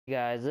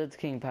Guys, it's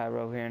King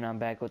Pyro here, and I'm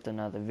back with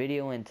another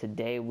video. And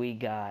today we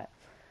got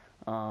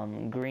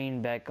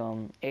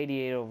Green-Beckham,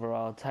 88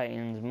 overall,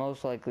 Titans,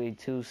 most likely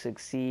to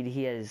succeed.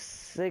 He has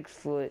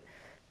 6'5",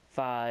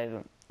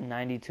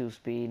 92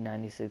 speed,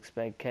 96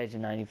 spec catch,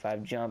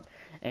 95 jump,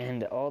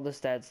 and all the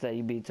stats that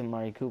you beat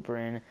Amari Cooper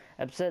in.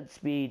 Upset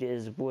speed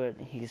is what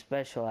he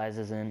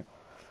specializes in,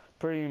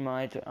 pretty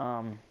much.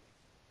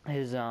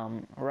 His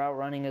route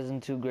running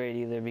isn't too great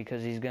either,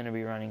 because he's going to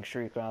be running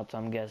streak routes,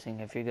 I'm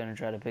guessing, if you're going to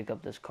try to pick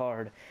up this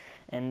card.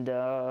 And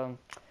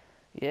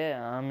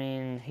yeah, I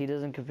mean, he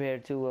doesn't compare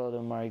too well to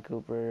Amari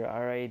Cooper.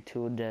 Alright,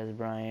 to Des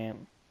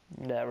Bryant.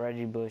 That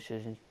Reggie Bush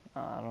is,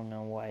 I don't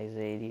know why he's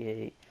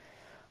 88.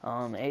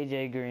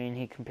 AJ Green,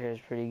 he compares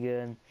pretty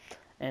good.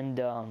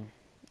 And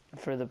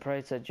for the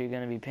price that you're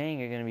going to be paying,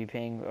 you're going to be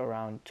paying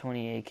around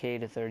 28K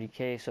to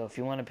 30K. So if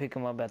you want to pick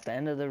him up at the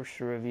end of the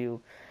review,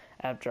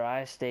 after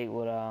I state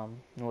what I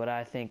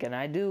think, and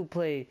I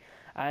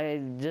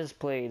just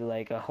played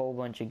like a whole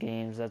bunch of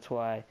games. That's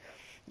why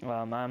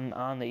I'm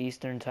on the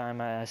Eastern time.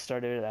 I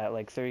started at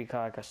like 3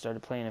 o'clock. I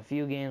started playing a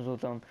few games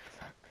with them,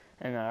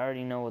 and I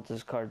already know what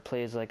this card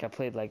plays like. I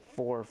played like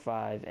 4 or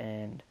 5,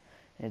 and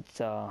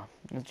it's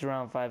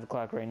around 5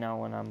 o'clock right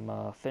now when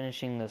I'm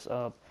finishing this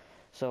up.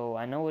 So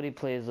I know what he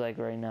plays like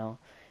right now,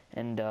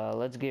 and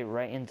let's get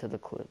right into the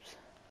clips.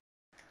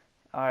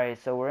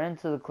 Alright, so we're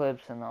into the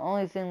clips, and the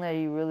only thing that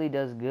he really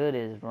does good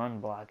is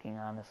run blocking,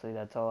 honestly.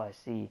 That's all I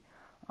see.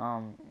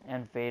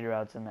 And fade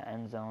routes in the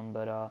end zone.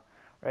 But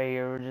right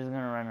here, we're just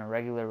going to run a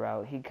regular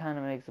route. He kind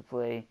of makes a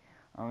play.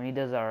 He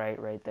does alright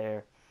right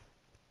there.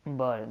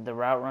 But the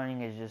route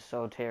running is just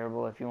so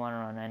terrible. If you want to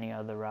run any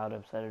other route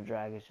upset or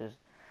drag, it's just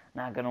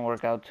not going to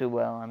work out too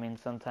well. I mean,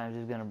 sometimes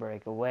he's going to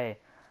break away.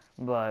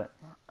 But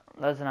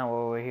that's not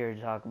what we're here to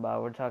talk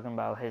about. We're talking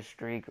about his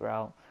streak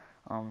route.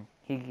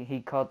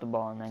 He caught the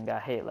ball and then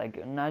got hit,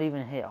 like not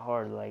even hit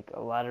hard. Like a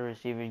lot of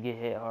receivers get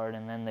hit hard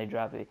and then they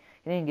drop it.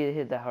 He didn't get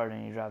hit that hard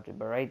and he dropped it,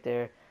 but right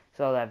there,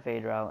 saw that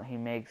fade route. He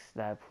makes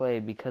that play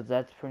because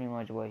that's pretty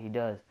much what he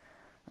does.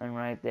 And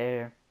right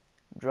there,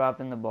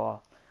 dropping the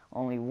ball,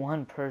 only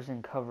one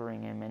person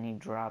covering him and he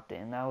dropped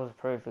it, and that was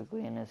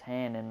perfectly in his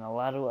hand. And a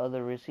lot of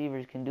other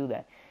receivers can do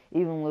that.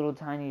 Even little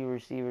tiny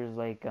receivers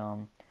like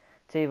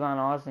Tavon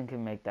Austin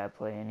can make that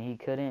play, and he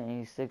couldn't. And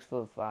he's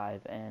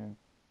 6'5", and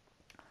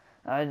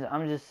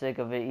I'm just sick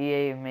of it.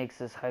 EA makes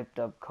this hyped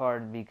up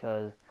card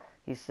because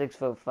he's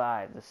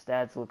 6'5". The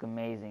stats look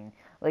amazing.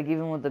 Like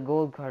even with the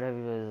gold card,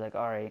 everybody's like,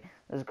 "Alright,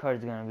 this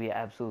card's gonna be an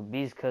absolute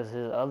beast," because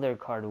his other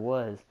card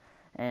was,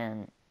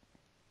 and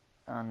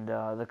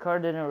the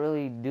card didn't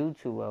really do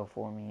too well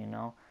for me.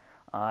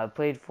 I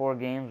played 4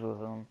 games with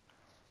him.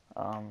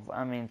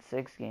 I mean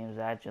 6 games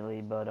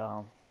actually, but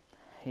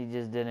he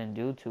just didn't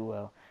do too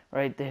well.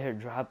 Right there,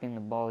 dropping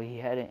the ball, he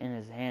had it in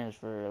his hands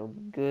for a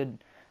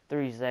good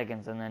 3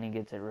 seconds, and then he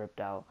gets it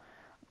ripped out.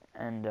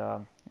 And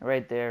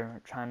right there,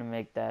 trying to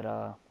make that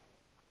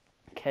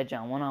catch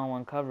on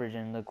one-on-one coverage,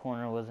 and the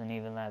corner wasn't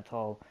even that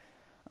tall.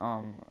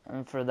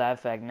 And for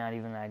that fact, not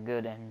even that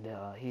good, and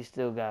he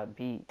still got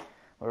beat.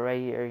 But right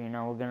here, we're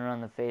going to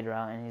run the fade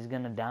route, and he's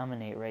going to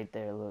dominate right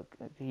there. Look,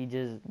 he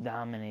just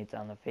dominates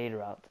on the fade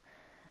route.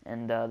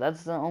 And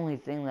that's the only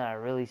thing that I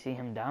really see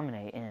him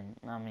dominate in.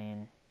 I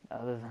mean,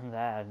 other than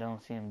that, I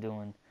don't see him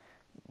doing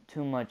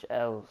too much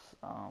else.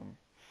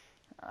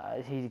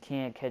 He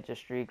can't catch a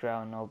streak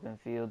route in open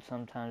field.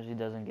 Sometimes he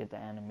doesn't get the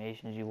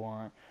animations you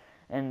want.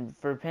 And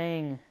for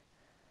paying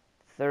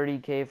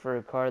 30K for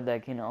a card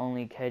that can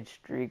only catch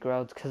streak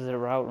routes, because the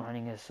route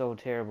running is so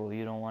terrible,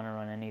 you don't want to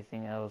run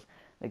anything else.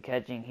 The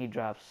catching, he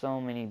drops so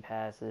many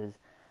passes.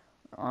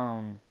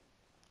 The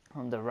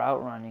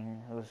route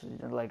running,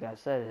 like I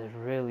said, is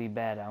really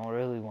bad. I don't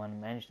really want to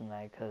mention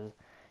that because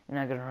you're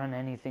not going to run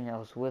anything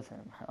else with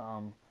him.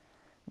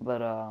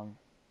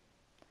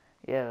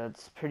 Yeah,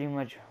 that's pretty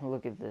much,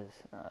 look at this.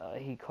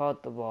 He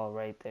caught the ball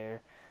right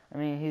there. I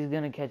mean, he's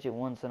going to catch it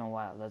once in a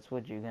while. That's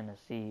what you're going to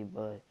see.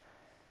 But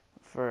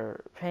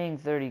for paying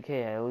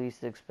 30K, I at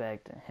least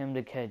expect him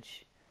to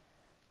catch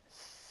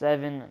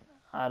 7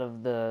 out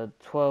of the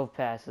 12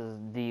 passes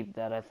deep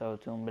that I throw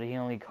to him. But he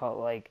only caught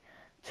like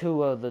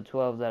 2 of the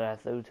 12 that I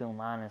threw to him,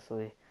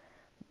 honestly.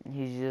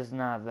 He's just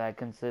not that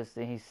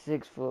consistent. He's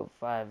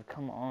 6'5".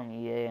 Come on,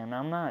 EA. And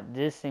I'm not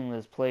dissing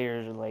this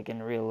player like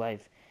in real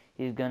life.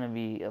 He's going to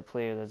be a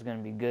player that's going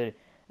to be good,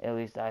 at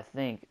least I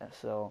think.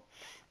 So,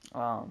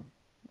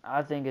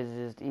 I think it's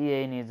just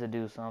EA needs to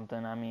do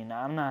something. I mean,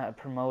 I'm not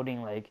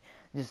promoting, like,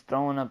 just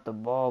throwing up the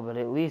ball, but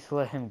at least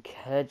let him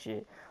catch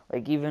it.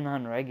 Like, even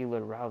on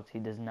regular routes, he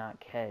does not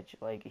catch.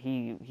 Like,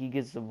 he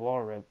gets the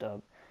ball ripped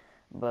up.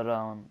 But,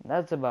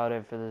 that's about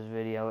it for this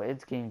video.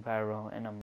 It's King Pyro, and I'm